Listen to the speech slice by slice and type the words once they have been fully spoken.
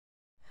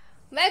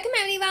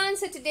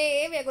everyone, so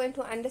today we are going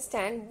to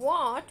understand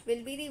what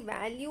will be the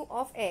value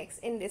of x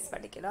in this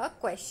particular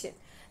question.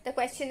 The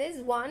question is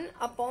 1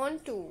 upon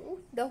 2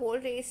 the whole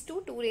raised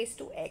to 2 raised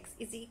to x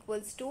is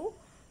equals to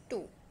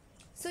 2.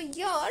 So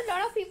here a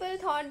lot of people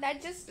thought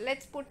that just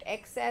let's put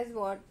x as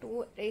what,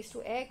 2 raised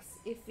to x.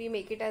 If we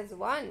make it as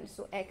 1,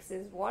 so x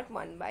is what,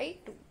 1 by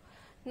 2.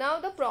 Now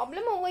the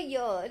problem over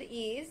here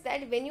is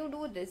that when you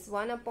do this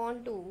 1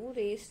 upon 2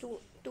 raised to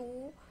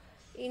 2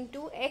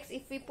 into x,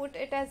 if we put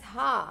it as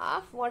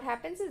half, what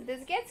happens is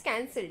this gets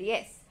cancelled,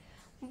 yes,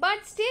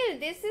 but still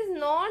this is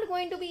not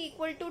going to be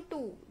equal to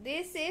 2.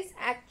 This is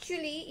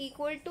actually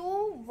equal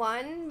to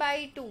 1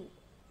 by 2.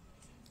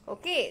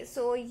 Okay,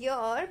 so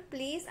here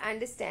please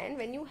understand,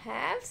 when you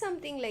have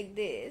something like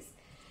this,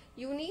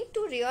 you need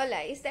to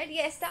realize that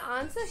yes, the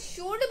answer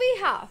should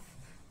be half,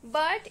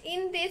 but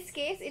in this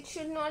case it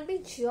should not be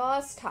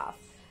just half.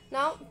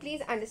 Now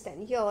please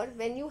understand, here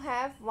when you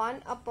have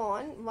 1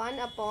 upon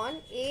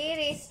a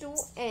raised to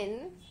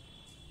n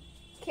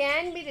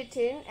can be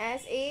written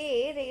as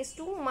a raised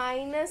to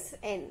minus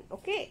n.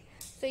 Okay,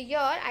 so here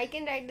I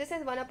can write this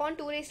as 1 upon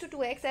 2 raised to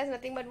 2x as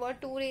nothing but what,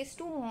 2 raised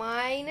to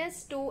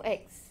minus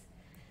 2x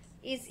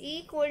is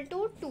equal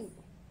to 2.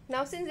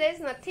 Now since there is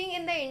nothing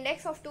in the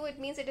index of 2, it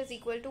means it is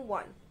equal to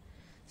 1.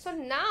 So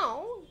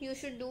now you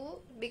should do,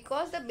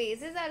 because the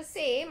bases are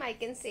same, I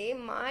can say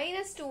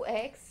minus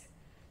 2x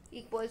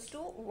equals to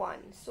 1.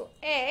 So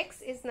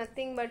x is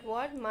nothing but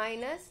what,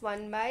 minus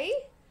 1 by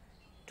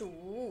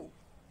 2.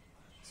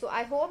 So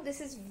I hope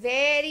this is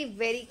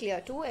very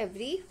clear to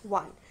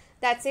everyone.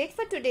 That's it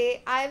for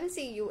today. I will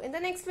see you in the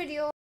next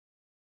video.